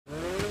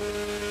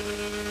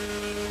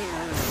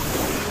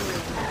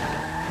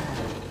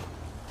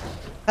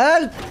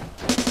Help!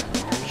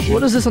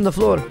 What is this on the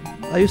floor?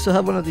 I used to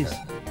have one of these.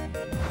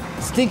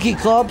 Stinky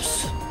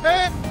cops.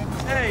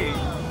 Hey!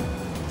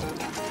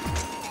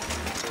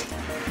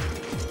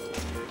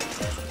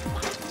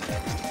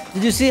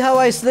 Did you see how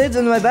I slid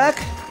on my back?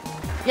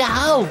 Yeah,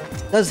 how?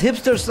 That's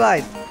hipster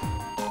slide.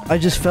 I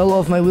just fell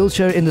off my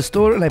wheelchair in the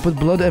store and I put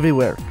blood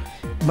everywhere.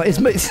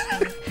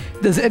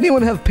 Does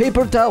anyone have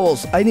paper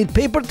towels? I need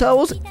paper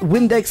towels,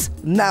 Windex,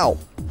 now.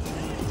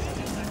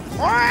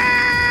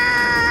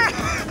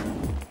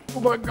 Oh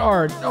my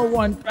God, no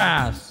one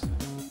pass.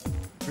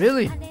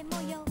 Really?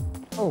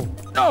 Oh,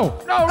 no,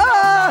 no,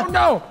 no,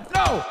 no,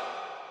 no.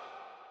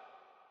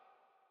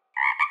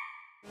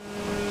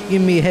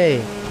 Give me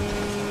hay.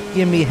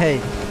 Give me hay.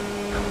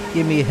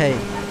 Give me hay.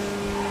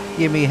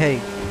 Give me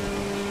hay.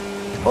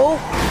 Oh!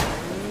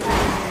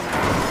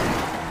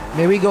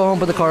 May we go home,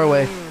 put the car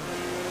away.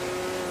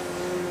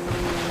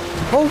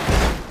 Oh!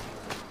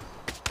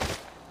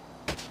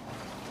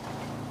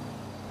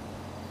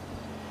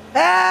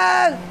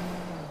 Ah!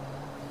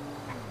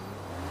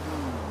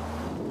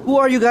 Who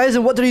are you guys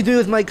and what are you doing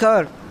with my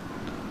car?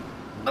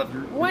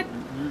 What?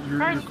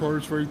 Your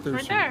car's right there.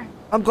 Right there.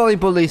 I'm calling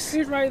police.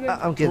 He's right there.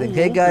 I'm kidding. Oh,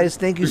 Hey okay. guys,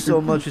 thank you so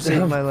much for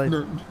saving my life.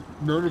 No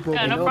problem.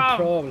 Yeah, no No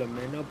problem. problem,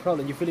 man. No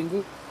problem. You feeling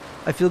good?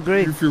 I feel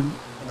great. You feel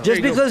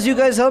Just because you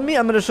guys helped me,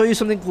 I'm gonna show you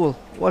something cool.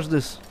 Watch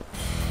this.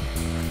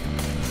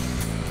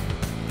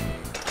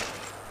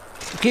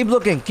 Keep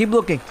looking, keep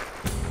looking.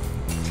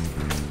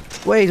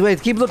 Wait,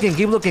 wait, keep looking,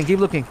 keep looking, keep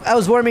looking. I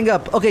was warming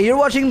up. Okay, you're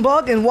watching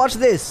Bogg and watch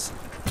this.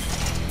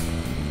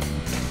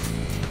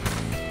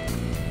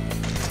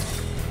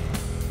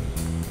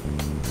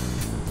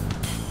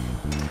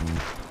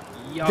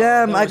 Yo,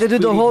 Damn, that I was could do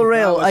the pretty- whole that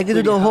rail. was I could do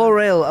pretty the whole hot.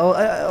 rail.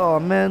 Oh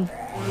man.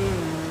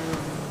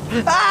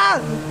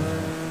 Ah!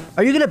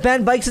 Are you gonna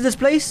ban bikes in this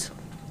place?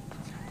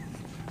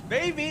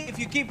 Maybe, if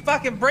you keep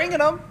fucking bringing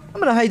them. I'm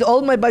gonna hide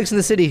all my bikes in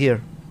the city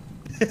here.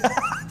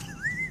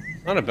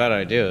 Not a bad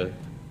idea.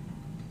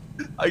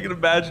 I can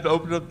imagine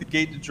opening up the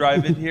gate to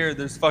drive in here and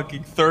there's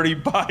fucking 30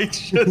 bikes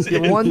just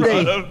in One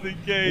front day. of the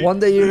gate. One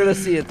day you're gonna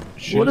see it.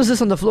 Shit. What is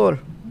this on the floor?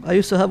 I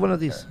used to have one of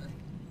these.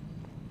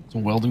 It's a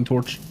welding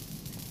torch.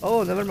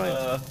 Oh, never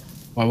mind.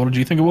 Why? What did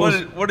you think it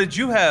was? What did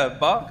you have,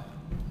 Bogg?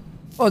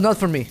 Oh, not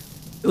for me.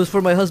 It was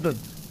for my husband.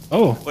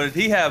 Oh, What did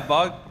he have,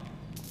 Bogg?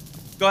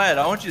 Go ahead,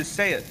 I want you to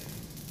say it.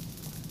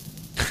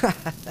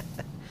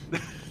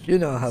 You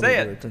know how Say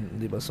we it. do it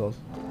in Limassol.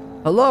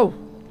 Hello.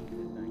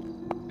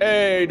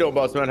 Hey, no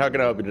boss man, how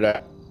can I help you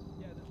today?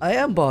 I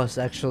am boss,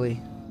 actually.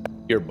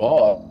 Your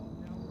boss.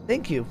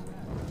 Thank you.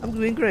 I'm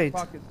doing great.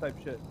 Pockets type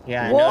shit.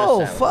 Yeah, I Whoa,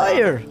 noticed that.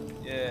 fire!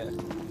 Yeah.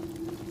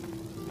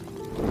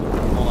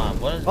 Hold on,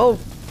 what is? Oh,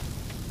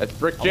 That's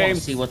Brick I want to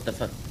James. see what the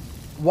fuck.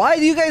 why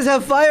do you guys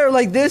have fire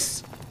like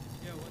this?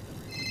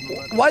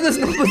 Why does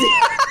nobody?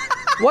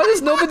 Why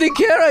does nobody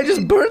care? I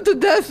just burned to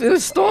death in a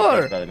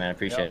store. Brother, man, I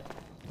appreciate it.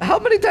 How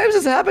many times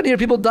has happened here?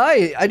 People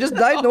die. I just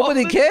died.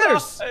 Nobody All the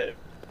cares. time.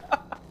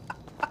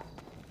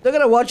 They're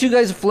gonna watch you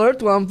guys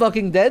flirt while I'm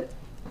fucking dead.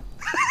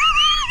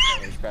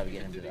 We should probably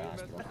get him to the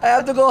hospital. I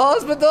have to go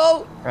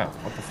hospital. Bro,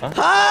 what the fuck?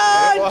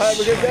 Well, have a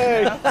Hutch! good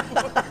day.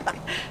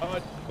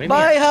 What do you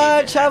Bye, mean?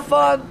 Hutch. Have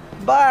fun.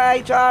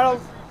 Bye,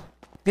 Charles.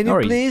 Can you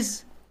Sorry.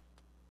 please?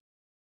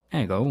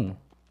 There you go.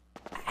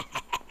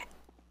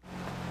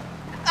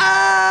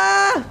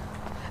 Ah!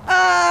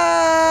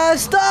 Ah!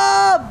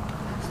 Stop!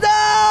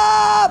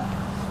 Stop!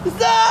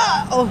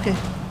 Stop! Okay.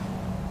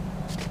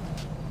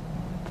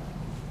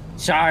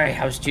 Sorry,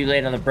 I was too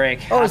late on the break.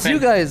 Oh, it's Hop you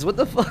in. guys. What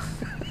the fuck?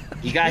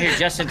 You got here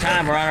just in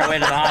time. We're on our way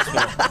to the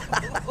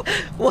hospital.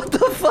 What the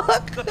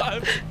fuck? I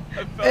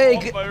fell Hey,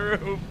 off my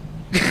roof.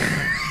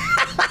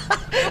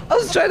 I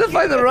was trying to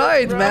find a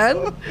ride,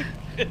 man.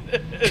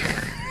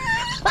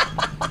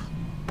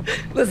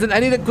 Listen, I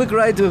need a quick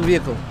ride to a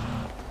vehicle.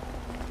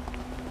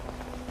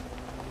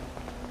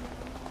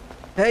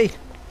 Hey.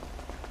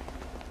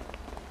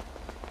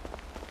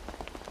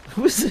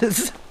 Who is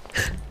this?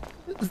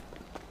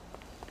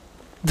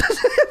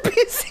 That's an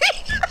NPC.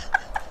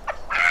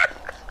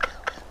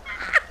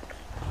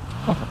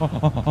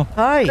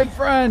 Hi. Good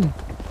friend.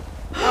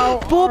 How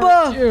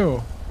Booba! are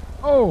you?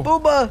 Oh,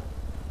 Booba.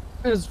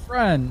 his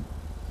friend.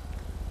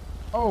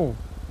 Oh,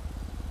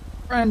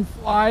 friend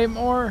fly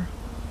more.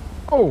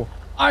 Oh,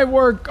 I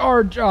work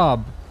our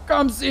job.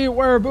 Come see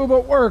where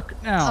Booba work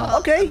now.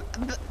 Okay.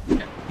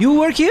 You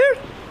work here?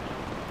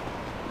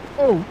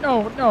 Oh,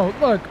 no,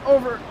 look,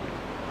 over.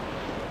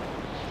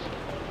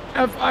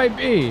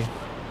 FIB.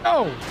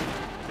 No.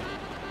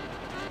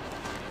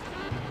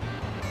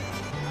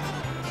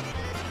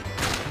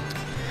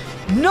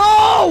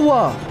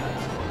 No!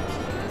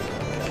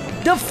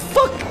 The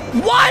fuck?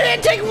 Why did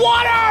it take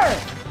water?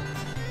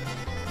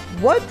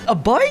 What? A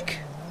bike?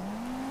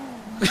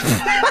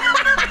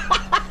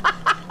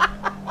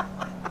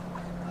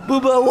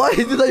 Booba, why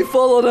did I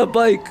fall on a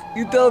bike?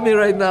 You tell me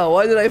right now.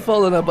 Why did I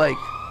fall on a bike?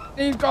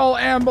 Need call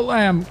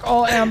Ambulam.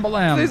 Call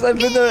Ambulam. Please, I've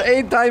been there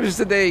 8 times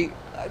today.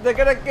 They're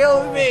gonna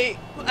kill me.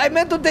 I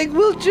meant to take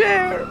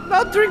wheelchair,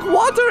 not drink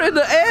water in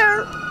the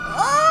air.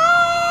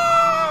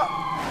 Ah!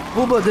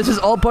 Booba, this is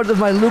all part of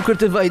my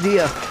lucrative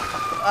idea.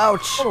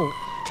 Ouch. Oh,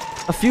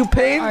 A few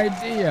pain,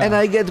 idea. and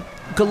I get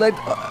collect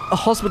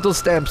hospital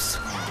stamps.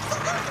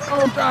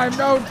 No time,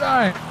 no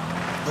time.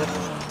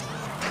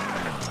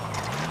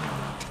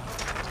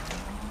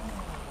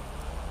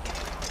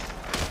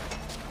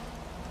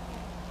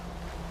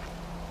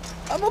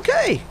 I'm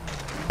okay.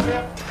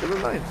 Never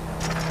mind.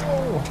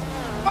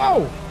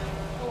 Oh.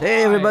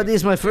 Hey everybody,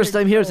 it's my first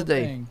time here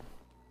today. Thing.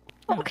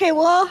 Okay,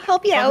 well, I'll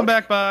help you Welcome out.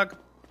 back, Bogg.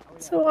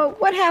 So,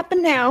 what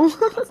happened now?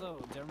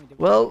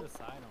 Well,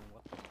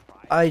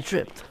 I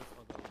tripped.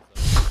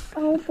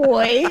 Oh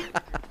boy.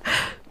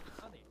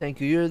 Thank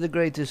you, you're the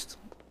greatest.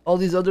 All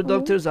these other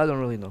doctors, I don't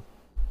really know.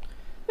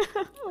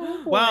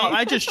 Oh, boy. Wow,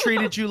 I just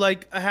treated you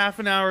like a half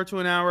an hour to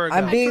an hour ago.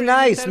 I'm being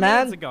nice,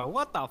 man.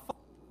 What the fuck?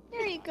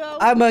 There you go.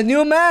 I'm a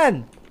new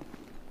man.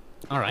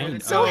 All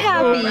right. so Oh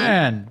happy.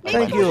 man. Maybe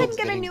Thank go you. ahead and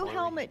get a new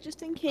helmet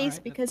just in case,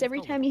 because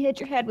every time you hit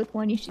your head with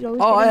one, you should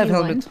always Oh, get a I have new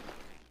helmet. one.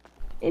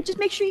 Yeah, just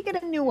make sure you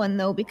get a new one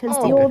though, because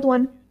Oh. the old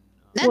one.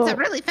 That's well, a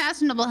really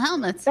fashionable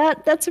helmet.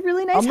 That's a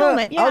really nice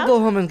helmet. Yeah. I'll go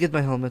home and get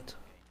my helmet.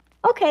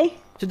 Okay.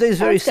 Today's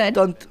very Sounds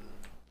good. stunt.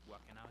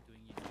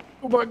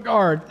 Booba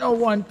guard, no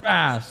one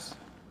pass.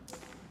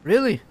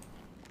 Really?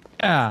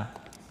 Yeah.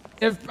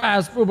 If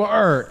pass, Booba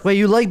hurt. Wait,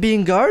 you like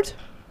being guard?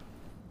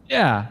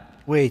 Yeah.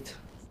 Wait.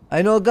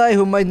 I know a guy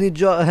who might need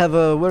have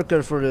a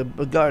worker for a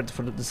guard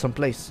for some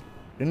place.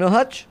 You know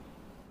Hutch?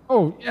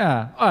 Oh,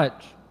 yeah.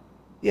 Hutch.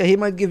 Yeah, he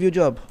might give you a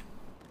job.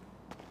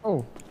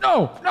 Oh.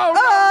 No, no, no,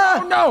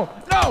 Ah! no, no,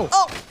 no.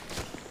 Oh!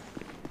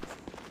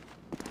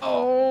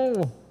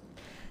 Oh.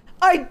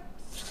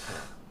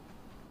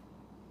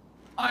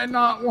 I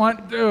not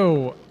want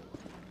to.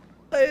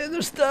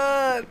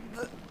 understand.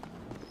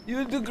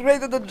 You do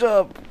great at the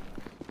job.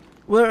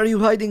 Where are you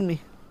hiding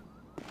me?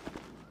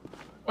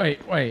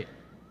 Wait, wait.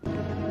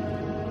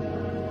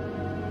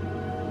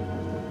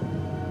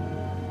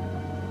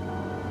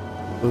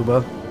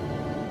 Booba.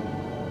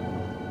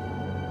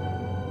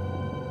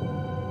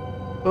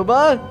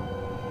 Booba?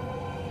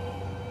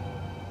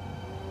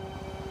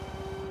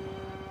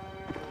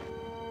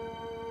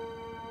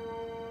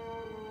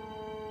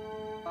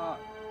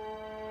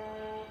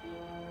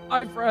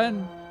 Hi,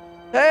 friend.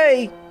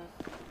 Hey!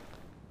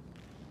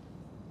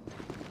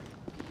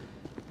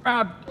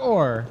 Trap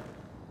door.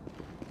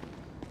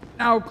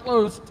 Now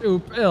close to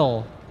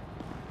pill.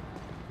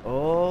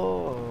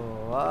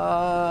 Oh,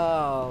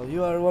 wow.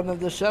 You are one of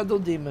the shadow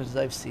demons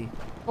I've seen.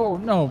 Oh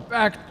no,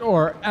 back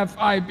door,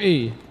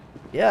 FIB.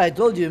 Yeah, I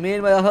told you, me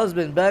and my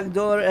husband,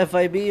 backdoor,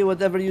 FIB,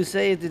 whatever you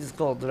say it is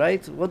called,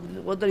 right?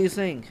 What are you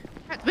saying?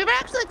 We were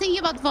actually thinking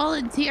about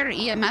volunteer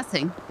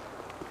EMSing.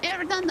 You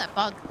ever done that,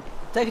 Bogg?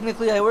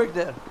 Technically, I work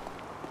there.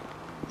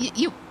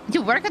 You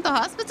work at the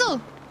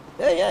hospital?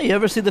 Yeah, you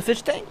ever see the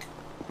fish tank?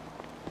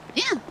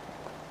 Yeah.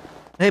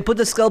 Hey, put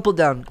the scalpel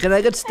down. Can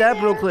I get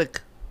stabbed real quick?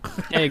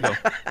 There you go.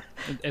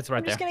 It's right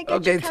I'm just there. gonna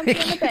get you comfy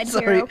in the bed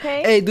sorry. here,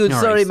 okay? Hey, dude, No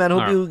sorry, worries. man. Hope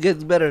Alright. you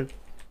get better.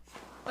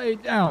 Lay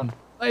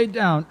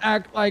down,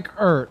 act like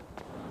hurt.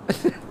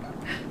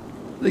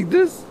 Like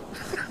this?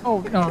 Oh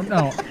no,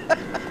 no.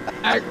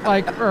 Act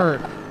like hurt.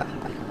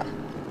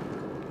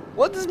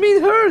 What does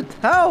mean hurt?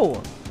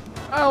 How?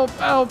 Help,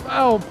 help,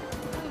 help.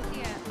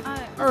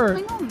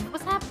 Hurt. What's going on?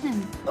 What's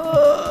happening?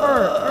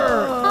 Hurt,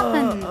 hurt. What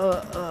happened?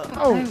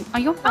 Oh, Are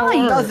you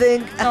fine?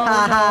 Nothing. no, no,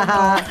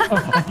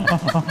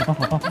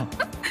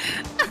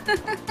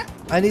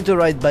 I need to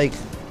ride bike.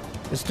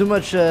 It's too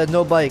much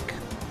no bike.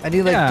 I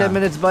need like Yeah. 10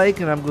 minutes bike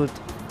and I'm good.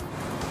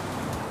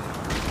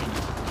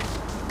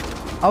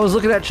 I was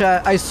looking at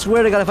chat. I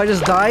swear to God, if I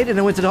just died and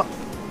I went to the...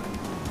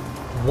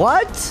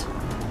 What?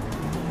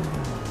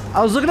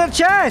 I was looking at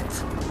chat.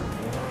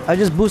 I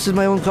just boosted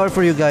my own car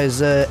for you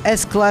guys.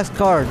 S-Class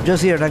car.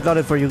 Just here and I got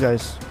it for you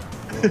guys.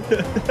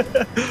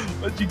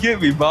 What'd you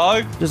get me,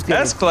 Bogg? Just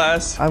kidding.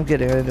 S-Class. I'm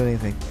kidding. I didn't do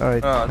anything.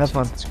 Alright, Oh, have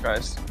fun. Jesus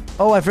Christ.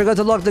 Oh, I forgot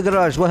to lock the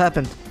garage. What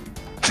happened?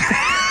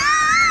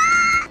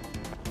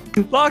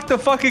 Lock the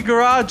fucking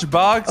garage,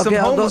 Bogg. Some Okay,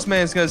 I'll homeless go-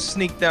 man's gonna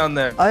sneak down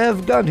there. I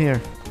have gun here.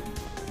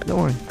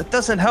 Don't worry. That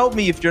doesn't help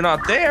me if you're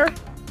not there.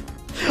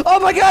 Oh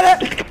my God!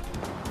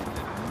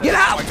 Get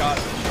out! Oh my God.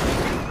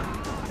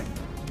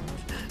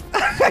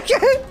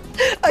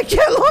 I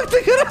can't lock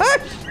the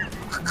garage!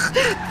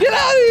 Get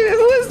out of here!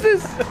 Who is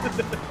this?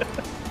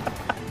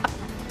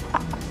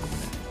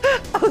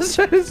 I was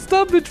trying to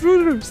stop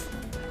intruders.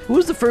 Who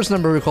was the first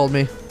number who called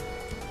me?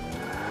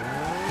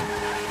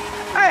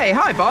 Hey,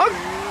 hi, Bogg.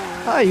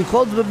 Hi, you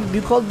called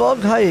Bogg?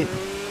 Hi.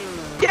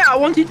 Yeah, I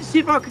wanted to see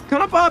if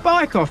can I buy a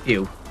bike off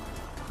you?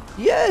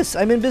 Yes,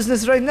 I'm in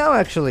business right now,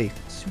 actually.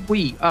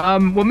 Sweet. Well,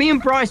 me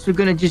and Bryce were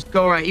gonna just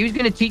go around. He was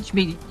gonna teach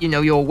me,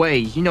 your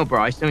ways. You know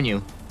Bryce, don't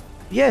you?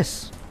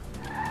 Yes.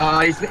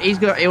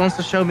 He wants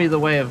to show me the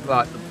way of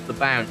like the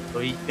bounce, so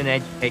he's gonna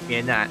educate me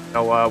in that.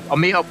 So I'll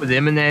meet up with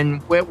him, and then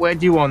where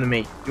do you want to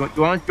meet? You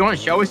want to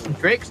show us some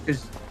tricks?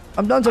 Cause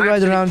I'm down to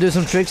ride around, do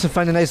some tricks, and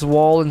find a nice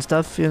wall and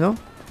stuff, you know?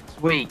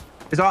 Sweet.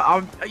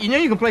 Cause you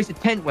can place a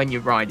tent when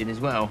you're riding as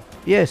well.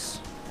 Yes.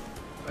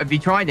 Have you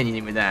tried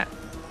anything with that?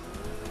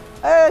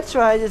 That's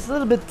right. It's a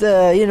little bit,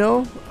 you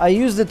know. I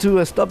used it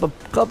to stop a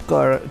cop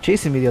car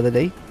chasing me the other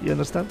day. You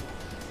understand?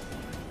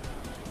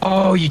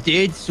 Oh, you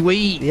did?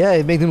 Sweet. Yeah,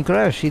 it made him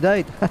crash. He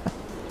died.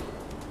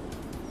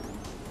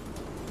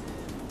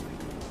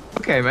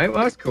 Okay, mate.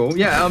 Well, that's cool.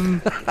 Yeah.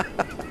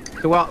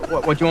 So what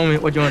do you want me?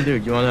 What do you want to do?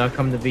 Do you want to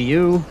come to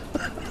VU?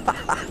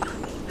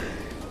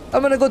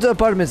 I'm gonna go to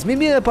apartments. Meet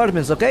me in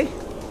apartments, okay?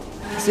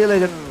 See you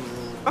later.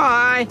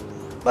 Bye.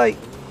 Bye.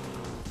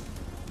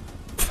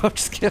 I'm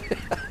just kidding.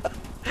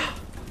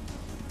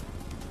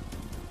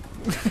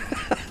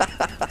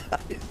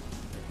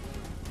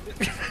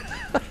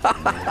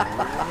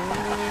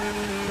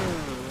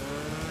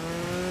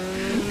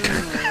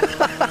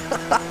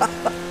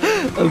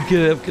 I'm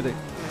kidding, I'm kidding.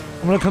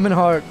 I'm gonna come in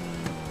hard.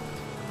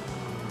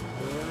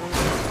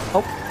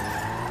 Oh.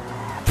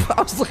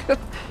 I was looking.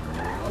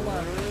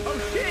 Oh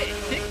shit!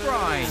 Dick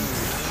grind.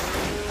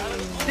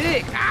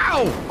 Dick!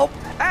 Ow! Oh.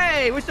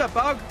 Hey, what's up,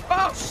 Bogg?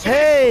 Oh shit!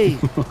 Hey!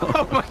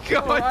 Oh my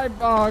god! Alright,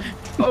 Bogg.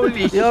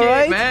 Holy shit,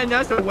 right? man!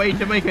 That's a way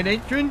to make an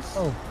entrance.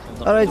 Oh.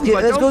 Alright,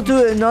 let's go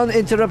to a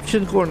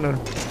non-interruption corner.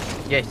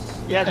 Yes.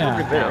 Yeah, it's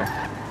a good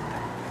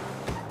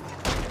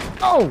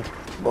Oh!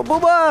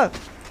 Booba!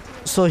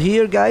 So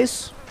here,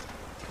 guys,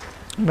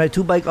 my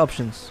 2 bike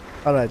options.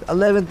 Alright,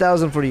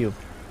 11,000 for you.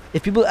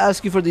 If people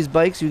ask you for these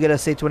bikes, you gotta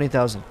say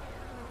 20,000.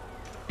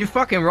 You're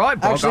fucking right,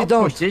 Bogg. Actually, I'll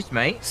don't. push this,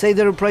 mate. Say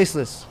they're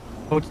priceless.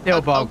 Hold still,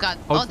 Oh, Bogg. oh God.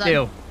 Hold Hold on.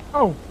 still.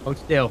 Oh! Hold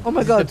still. Oh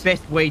my This God. is the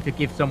best way to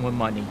give someone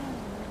money.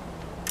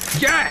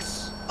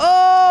 Yes!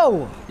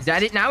 Oh! Is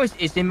that it now?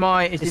 It's in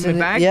my It's in my in it-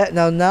 bag? Yeah,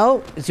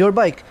 now it's your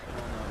bike.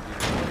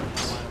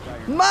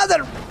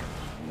 Mother!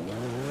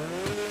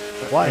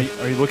 Why?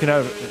 Are you looking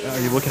at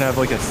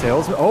like a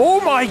salesman? Oh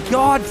my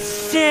god,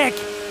 sick!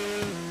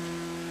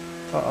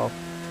 Uh-oh.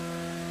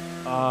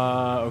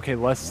 Okay,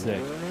 less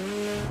sick.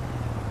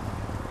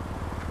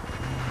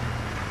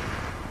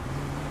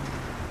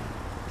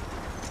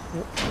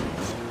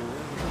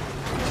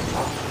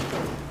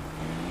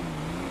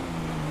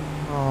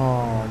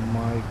 Oh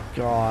my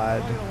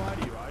god.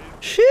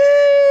 Sheesh!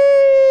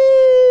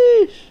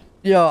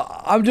 Yo,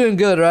 I'm doing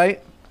good,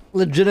 right?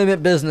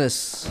 Legitimate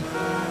business.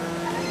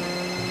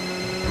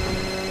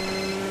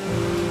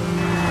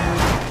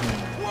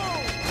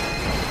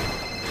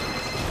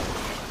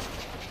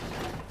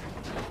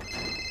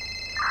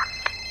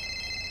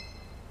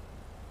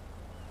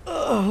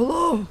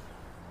 Hello?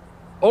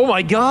 Oh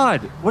my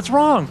god, what's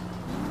wrong?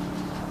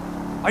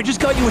 I just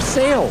got you a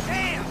sale.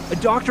 A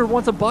doctor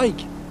wants a bike.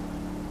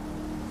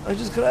 I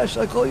just crashed.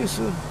 I'll call you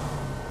soon.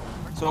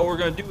 So what we're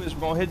gonna do is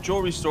we're gonna hit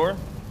jewelry store.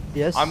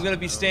 Yes? I'm gonna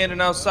be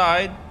standing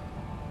outside.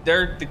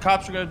 The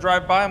cops are gonna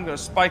drive by. I'm gonna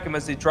spike them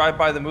as they drive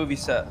by the movie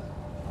set.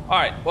 All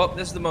right. Well,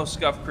 this is the most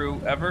scuffed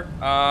crew ever.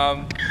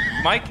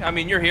 Mike, I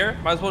mean, you're here.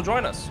 Might as well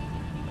join us.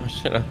 Oh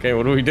shit. Okay,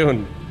 what are we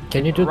doing?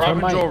 Can you do Robbing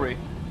thermite? jewelry.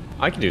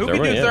 I can do Who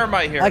thermite. can do yeah.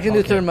 thermite here? I can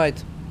do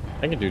thermite.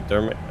 I can do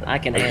thermite. I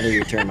can handle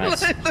your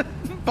termites.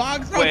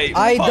 Wait.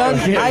 I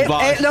done.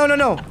 Bogg.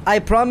 No. I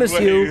promise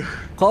Wait. you.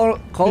 Call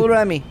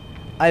Remy.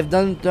 I've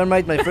done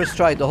thermite my first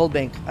try, the whole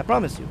bank. I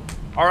promise you.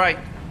 All right.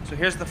 So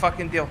here's the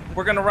fucking deal.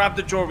 We're gonna rob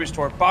the jewelry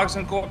store. Bogg's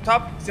gonna go up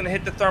top. He's gonna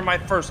hit the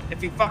thermite first. If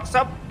he fucks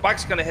up,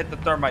 Bogg's gonna hit the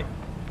thermite.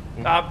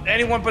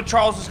 Anyone but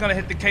Charles is gonna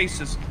hit the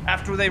cases.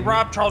 After they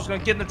rob, Charles is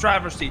gonna get in the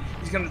driver's seat.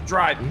 He's gonna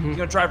drive. He's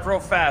gonna drive real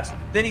fast.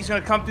 Then he's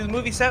gonna come through the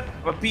movie set,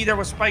 but be there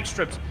with spike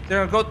strips.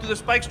 They're gonna go through the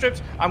spike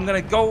strips. I'm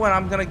gonna go and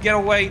I'm gonna get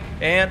away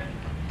and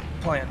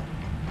plan.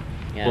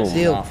 Yeah, this is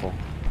Seal. awful.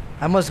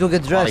 I must go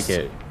get I dressed. like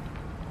it.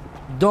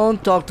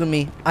 Don't talk to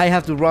me. I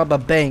have to rob a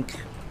bank.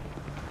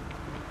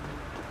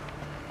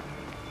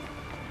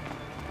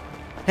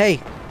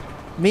 Hey,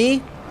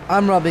 me?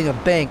 I'm robbing a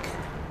bank.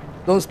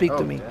 Don't speak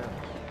to me.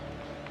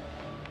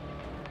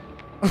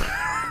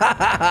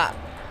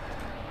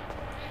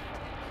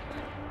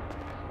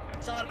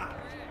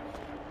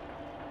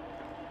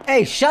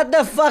 Hey, shut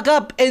the fuck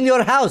up in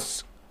your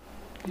house.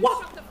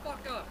 What? Shut the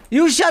fuck up.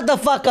 You shut the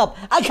fuck up.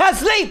 I can't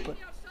sleep. Meet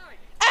me outside.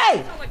 Hey!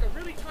 You sound like a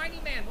really tiny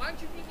man. Why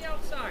don't you meet me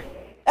outside?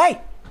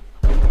 Hey!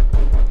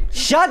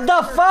 Shut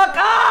the fuck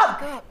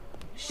up!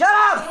 Shut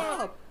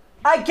up!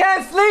 I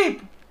can't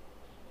sleep!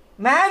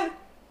 Man!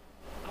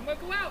 I'm gonna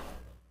go out.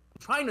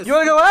 You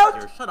wanna go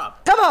out? Shut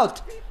up. Come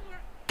out!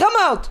 Come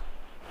out!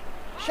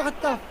 Shut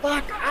the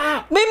fuck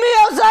up. Meet me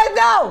outside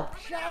now!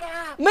 Shut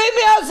up. Meet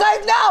me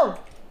outside now!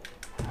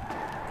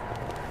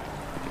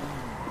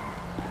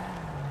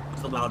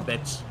 So loud,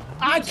 bitch.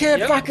 I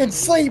can't fucking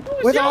sleep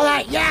with all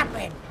that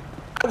yapping.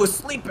 I was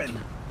sleeping.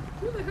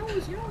 Who the hell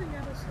is yelling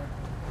at us?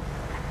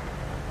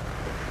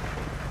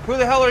 Who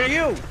the hell are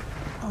you?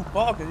 Oh,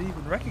 Bogg, I didn't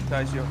even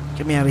recognize you.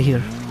 Get me out of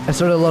here. I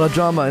started a lot of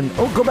drama and...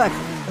 Oh, go back!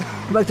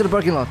 Go back to the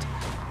parking lot.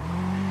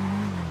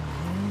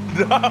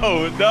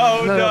 No.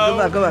 Go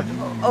back, go back.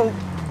 Oh.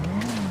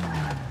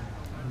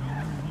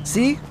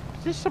 See?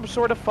 Is this some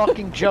sort of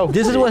fucking joke?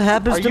 This is what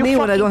happens Are to you me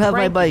when I don't have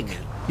my fucking bike.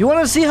 You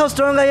wanna see how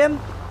strong I am?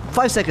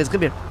 5 seconds,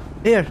 come here.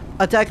 Here,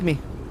 attack me.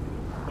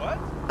 What?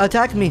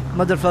 Attack me,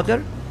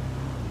 motherfucker.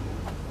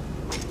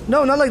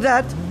 No, not like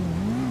that.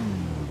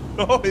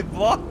 Oh, he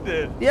blocked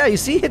it. Yeah, you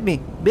see, hit me,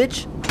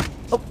 bitch.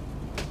 Oh.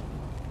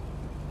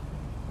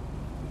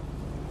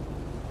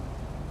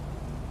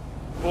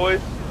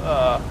 Boys,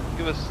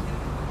 give us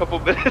a couple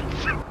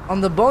minutes.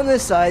 On the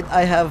bonus side,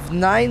 I have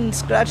 9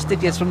 scratch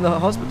tickets from the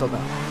hospital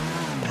now.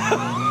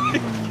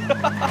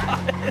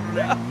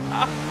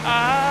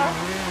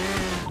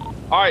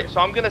 All right, so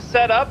I'm gonna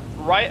set up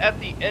right at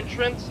the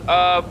entrance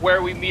of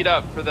where we meet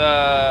up for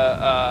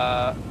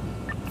the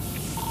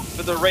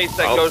race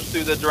that goes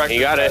through the director's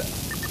You got it.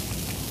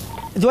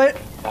 Do I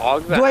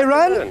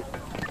run?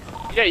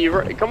 Yeah, you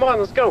come on,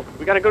 let's go.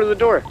 We gotta go to the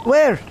door.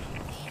 Where?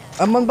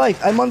 I'm on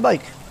bike.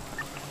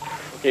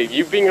 Okay,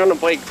 you being on the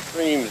bike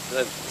screams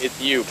that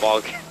it's you,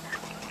 Bogg.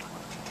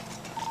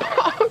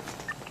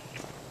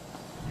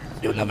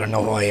 You'll never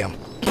know who I am.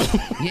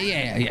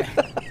 Yeah.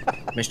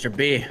 Mr.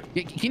 B.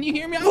 Can you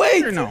hear me out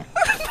Wait. there or no?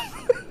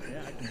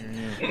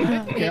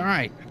 Okay, all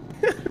right.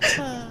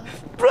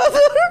 Brother!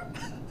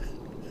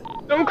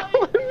 Don't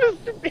call him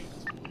Mr. B.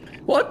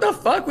 What the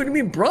fuck? What do you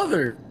mean,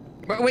 brother?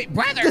 Wait,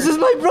 brother. This is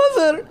my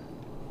brother.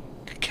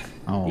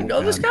 Oh, You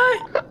know this guy?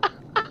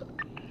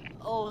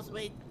 Oh,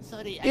 wait,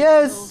 sorry. I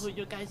Yes. don't know who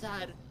you guys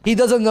are. He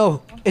doesn't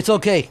know. It's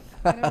okay.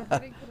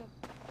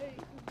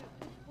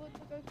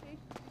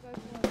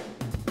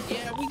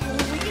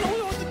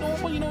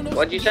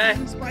 What'd you say?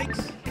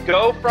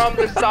 Go from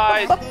the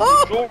side,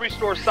 the jewelry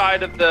store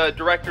side of the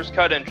director's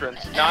cut entrance,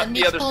 not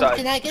the other side.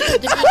 Can I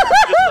get Just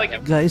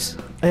like Guys,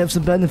 I have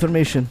some bad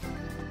information.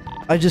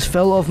 I just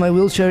fell off my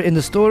wheelchair in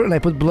the store and I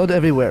put blood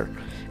everywhere.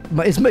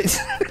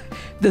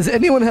 Does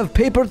anyone have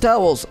paper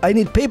towels? I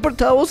need paper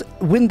towels,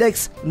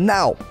 Windex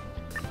now.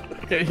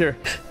 Okay, here.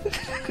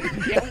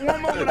 Yeah,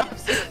 one moment,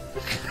 officer.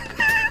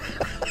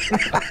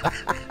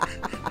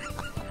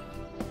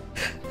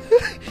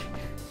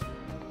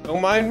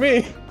 Don't mind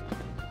me.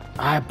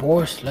 Alright,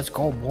 boys. Let's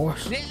go,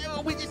 boys.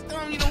 Yeah, we just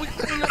don't,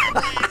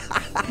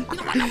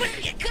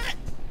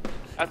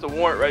 that's a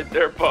warrant right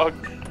there, Bogg.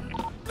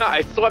 No,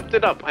 I swept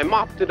it up. I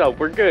mopped it up.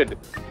 We're good.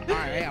 All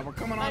right, yeah, we're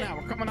coming on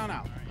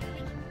out.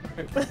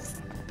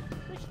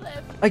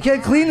 I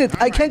can't clean it.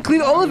 I can't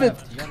clean all of it.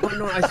 Oh,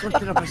 no, I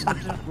swept it up.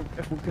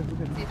 We're good.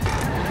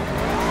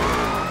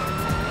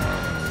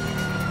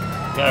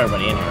 Got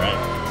everybody in here, right?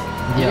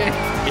 Yeah.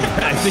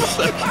 I think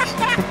so.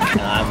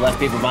 I've left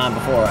people behind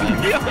before.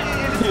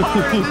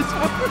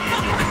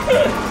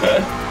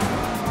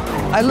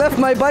 I left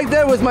my bike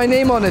there with my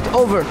name on it.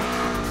 Over.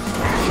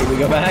 Should we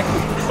go back?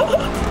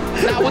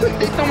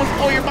 Someone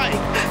stole your bike.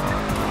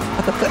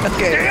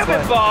 Okay. Damn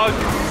it, Bogg!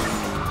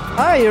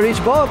 Hi, you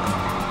reach Bogg.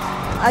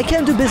 I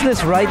can't do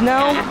business right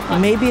now.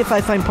 Maybe if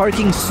I find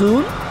parking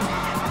soon,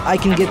 I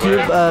can get you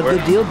a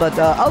good deal, but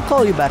I'll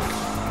call you back.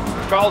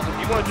 Charles, if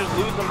you want to just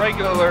lose them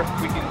regular,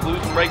 we can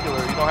lose them regular.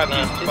 You don't have to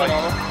use the bike.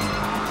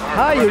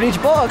 Hi, you reach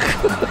Bogg.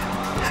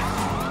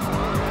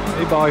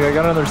 Hey, Bogg, I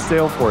got another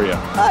sale for you.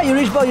 Hi, you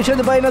reach Bogg. You trying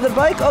to buy another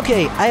bike?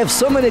 Okay, I have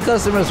so many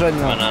customers right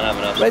now. not have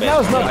enough Right space. now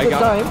is not a good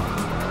time.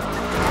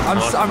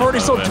 I've already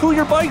sold 2 of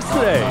your bikes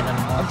today.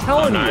 I'm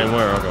telling you.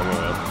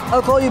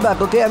 I'll call you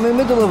back, okay? I'm in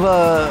the middle of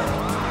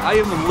I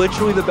am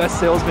literally the best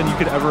salesman you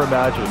could ever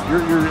imagine.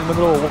 You're in the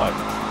middle of what?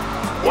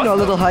 you know, a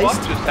little What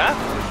heist. just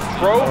happened?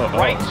 Drove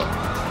right.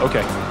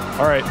 Okay.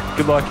 All right.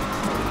 Good luck.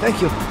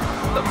 Thank you.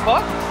 The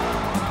fuck?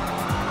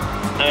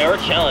 I mean, we're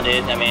chilling,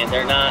 dude. I mean,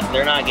 they're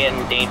not getting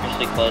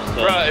dangerously close to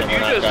us. Bruh, if and you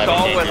we're not just driving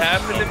saw what dangerously.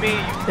 happened to me,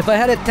 If I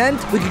had a tent,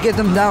 we could get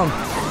them down.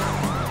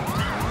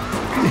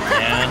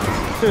 Yeah.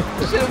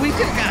 Shit, we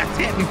just got a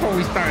tent before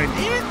we started,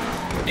 damn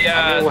it.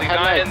 yeah, the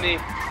guy in the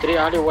 3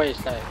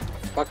 alleyways, like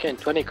fucking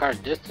 20 cars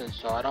distance,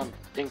 so I don't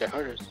think they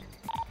hurt us.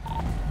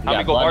 You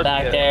got blood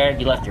back there.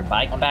 You left your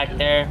bike back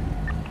there.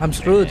 I'm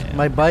screwed.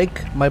 My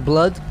bike, my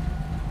blood.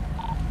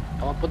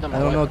 I won't put them I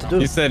don't know what to do.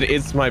 You said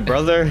it's my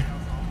brother.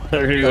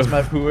 That's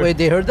my, wait,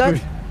 they heard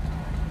that?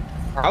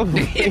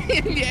 Probably.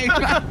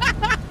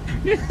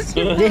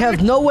 They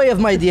have no way of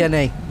my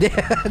DNA. They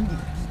had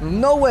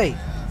no way.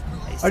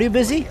 Are you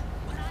busy?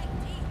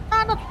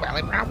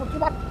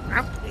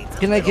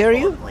 Can I carry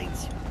you?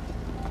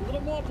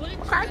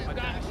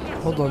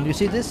 Hold on, you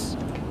see this?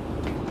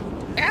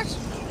 Yes?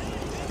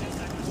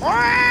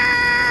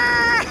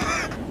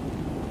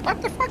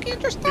 What the fuck you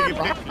just done,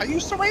 bro? I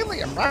used to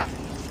alien, bro.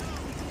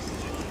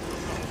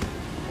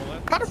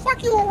 How the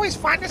fuck you always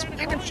find this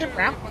random shit,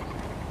 bro?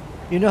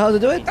 You know how to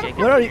do it?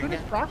 Where are you?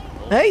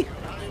 Hey?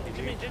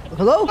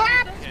 Hello?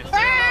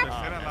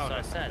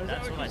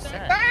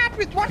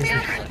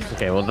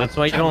 Okay, well that's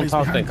why you don't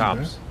talk to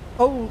cops.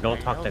 Oh. Don't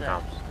talk to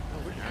cops.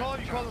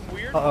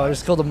 Uh-oh, I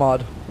just killed the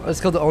mod. I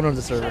just killed the owner of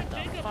the server.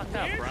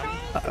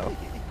 Uh-oh.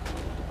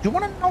 You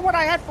want to know what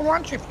I had for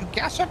lunch? If you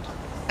guess it,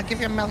 I'll give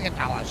you $1 million.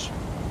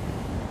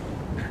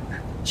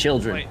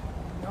 Children.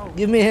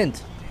 Give me a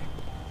hint.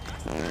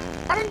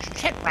 Why didn't you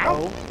check,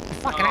 bro? You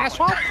fucking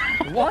asshole.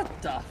 What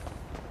the?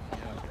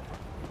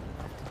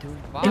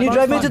 Can you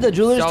drive me to the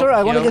jewelry store?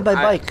 I want to get my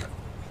bike.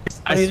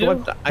 I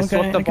swept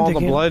up all the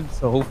blood,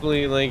 so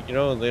hopefully, like, you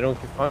know, they don't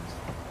get fucked.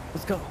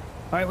 Let's go.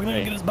 Alright, we're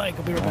gonna get his bike.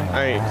 I'll be right back.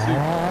 Alright,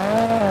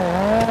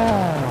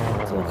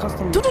 little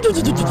custom. Is it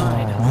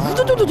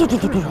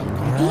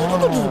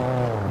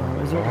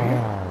over here? I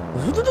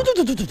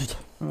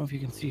don't know if you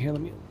can see here.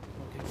 Let me.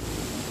 Okay.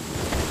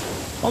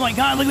 Oh my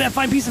God! Look at that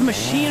fine piece of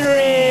machinery.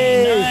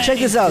 Hey, nice. check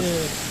this out.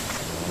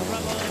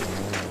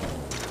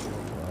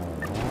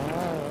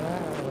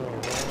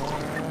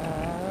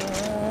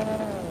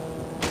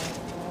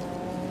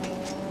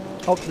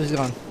 Oh, this is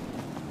gone.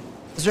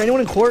 Is there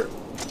anyone in court?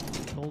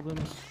 Told him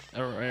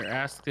or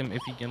asked him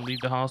if he can leave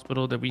the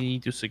hospital, that we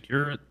need to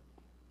secure it.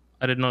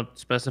 I did not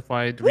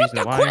specify the reason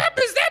why. What the crap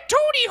is that,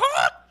 Tony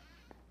Hawk?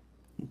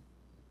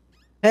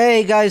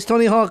 Hey guys,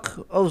 Tony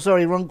Hawk. Oh,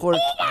 sorry, wrong court.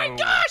 Oh my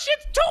gosh,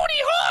 it's Tony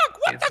Hawk!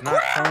 What It's the not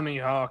crap? Tony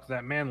Hawk.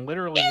 That man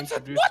literally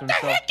introduced What the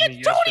himself heck to me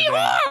is Tony yesterday.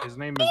 Hawk? His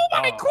name is Oh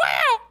my Bogg.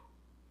 crap!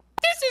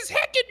 This is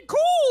heckin'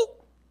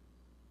 cool!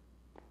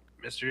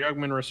 Mr.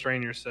 Youngman,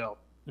 restrain yourself.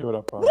 What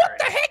up, Bogg? What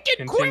the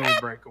heckin' Continue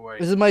crap? breakaway.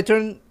 Is it my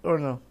turn or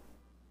no?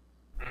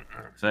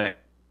 Say.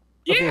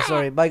 Okay, Yeah.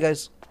 sorry. Bye,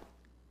 guys.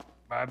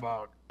 Bye,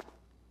 Bogg.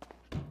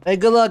 Hey,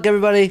 good luck,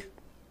 everybody.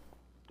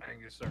 Thank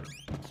you, sir.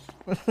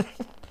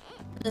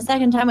 The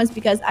second time was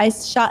because I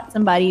shot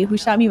somebody who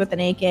shot me with an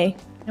AK.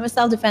 It was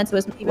self-defense. It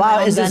was even my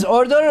Wow, own is this gun.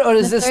 order or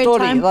is The this third story?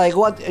 time- Like,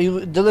 what? Are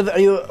you deliver? Are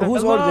you?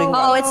 Who's ordering?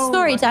 Oh, it's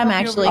story time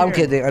actually. I'm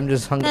kidding. I'm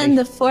just hungry. And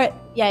the fourth,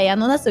 yeah,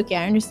 no, that's okay.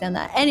 I understand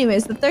that.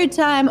 Anyways, the third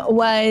time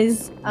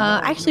was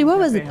actually, what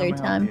was the third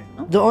time?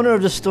 The owner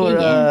of the store,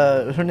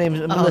 Yeah. her name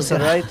is Melissa,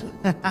 right?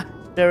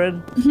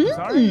 Sharon.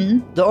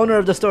 Mhm. The owner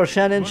of the store,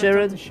 Shannon.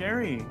 Sharon.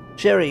 Sherry.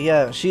 Sherry,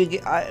 yeah.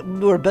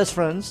 We were best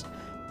friends,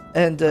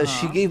 and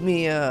she gives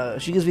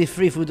me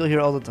free food here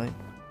all the time.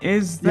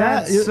 Is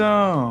that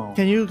so?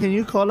 Can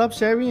you call up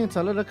Sherry and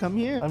tell her to come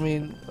here? I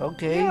mean,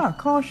 okay. Yeah,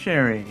 call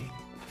Sherry.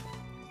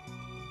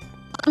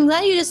 I'm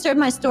glad you disturbed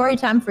my story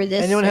time for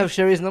this. Anyone sir. have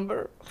Sherry's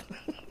number?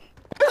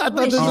 I thought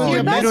this was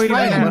your best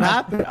friend. What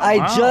happened?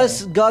 I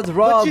just got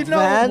robbed, you know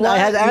man. I what?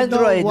 had You know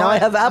Android. Now I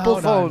what? have Apple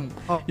Hold phone.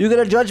 on. Oh. You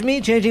gonna judge me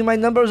changing my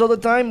numbers all the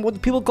time? What do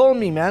people call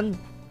me, man?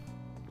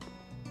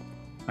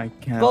 I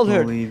can't Call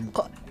her. believe.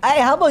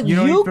 Hey, how about You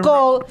don't you even-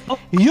 call? Oh,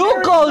 You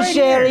Sherry's call right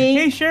Sherry.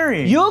 here. Hey,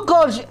 Sherry. You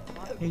call.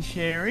 Hey,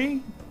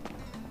 Sherry.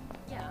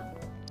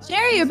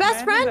 Sherry, your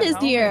best friend is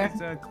here.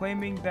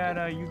 Claiming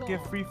that you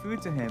give free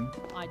food to him.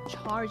 I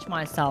charge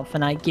myself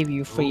and I give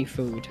you free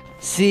food.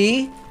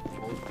 See?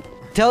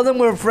 Tell them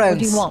we're friends.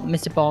 What do you want,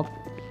 Mr. Bogg?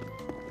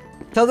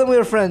 Tell them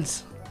we're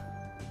friends.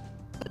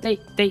 They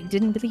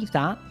didn't believe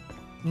that.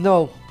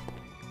 No.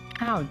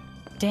 How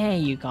dare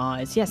you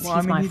guys? Yes, Well,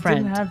 he's I mean, my he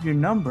friend. didn't have your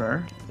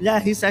number. Yeah,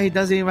 he said he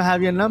doesn't even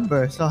have your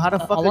number. So how the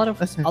fuck?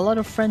 A lot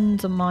of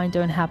friends of mine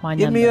don't have my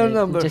Give number. me your They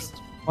number. Just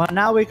Well,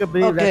 now we can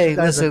believe that Okay, you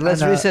guys listen. are Let's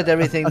kinda reset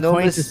everything. No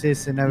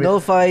acquaintances and everything. no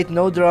fight.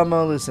 No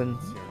drama. Listen,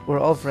 we're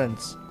all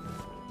friends.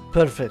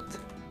 Perfect.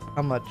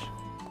 How much?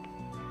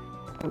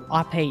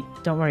 I paid.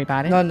 Don't worry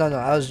about it. No.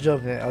 I was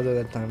joking. Other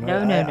that time.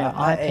 No,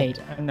 I paid.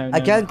 Oh, no, I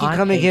can't keep I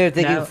coming paid. here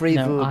taking No, free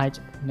no, food.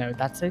 No,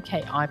 that's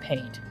okay. I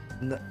paid.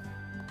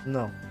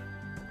 No.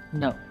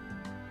 No,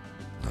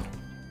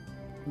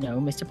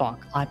 Mr.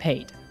 Bogg, I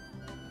paid.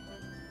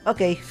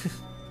 Okay.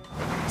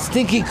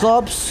 Stinky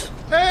cops.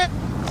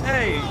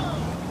 Hey.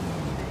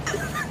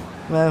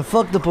 Man,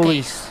 fuck the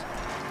police.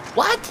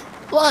 What?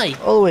 Why?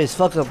 Always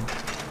fuck them.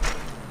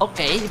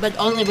 Okay, but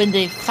only when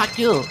they fuck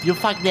you. You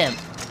fuck them.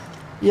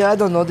 Yeah, I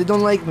don't know. They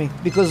don't like me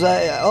because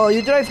oh,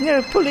 you drive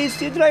near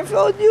police. You drive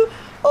you're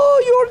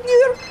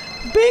near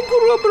bank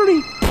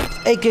robbery.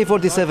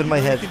 AK-47 my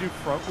head. Do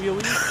front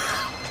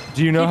wheelie?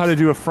 Do you know how to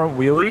do a front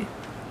wheelie?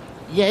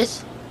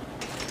 Yes.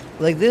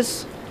 Like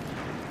this?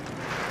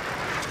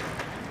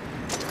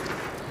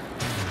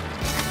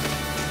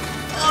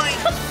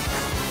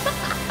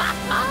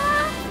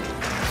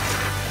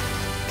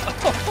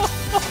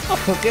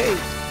 Okay.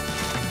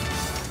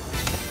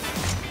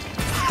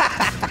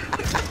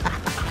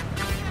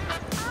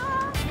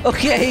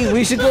 Okay,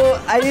 we should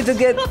go. I need to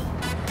get.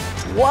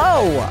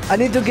 Wow! I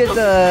need to get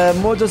a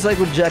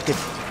motorcycle jacket.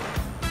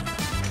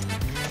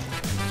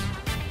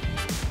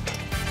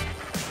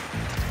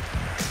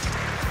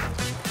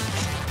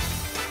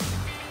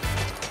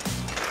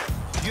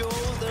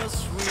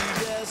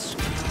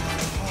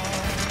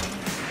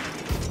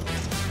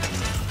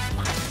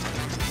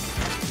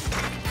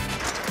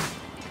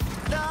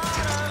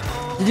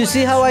 Did you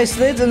see how I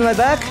slid on my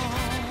back?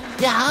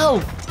 Yeah, how?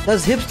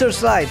 That's hipster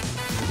slide.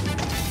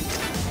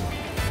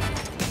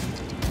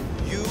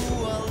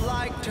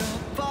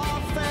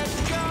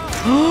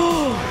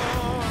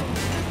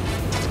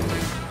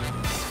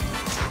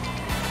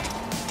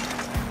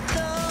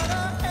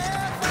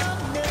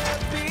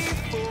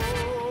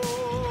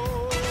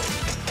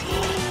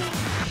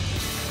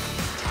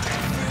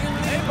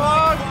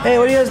 Hey,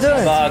 what are you guys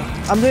doing? Bogg.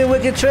 I'm doing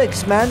wicked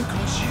tricks, man.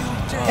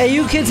 Hey,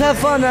 you kids have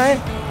fun, right?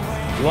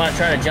 You want to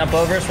try to jump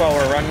over us while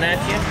we're running at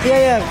you?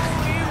 Yeah.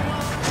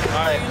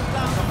 Alright.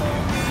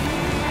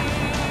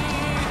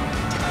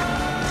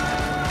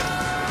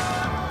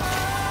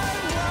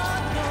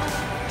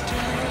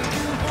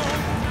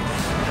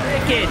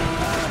 Wicked.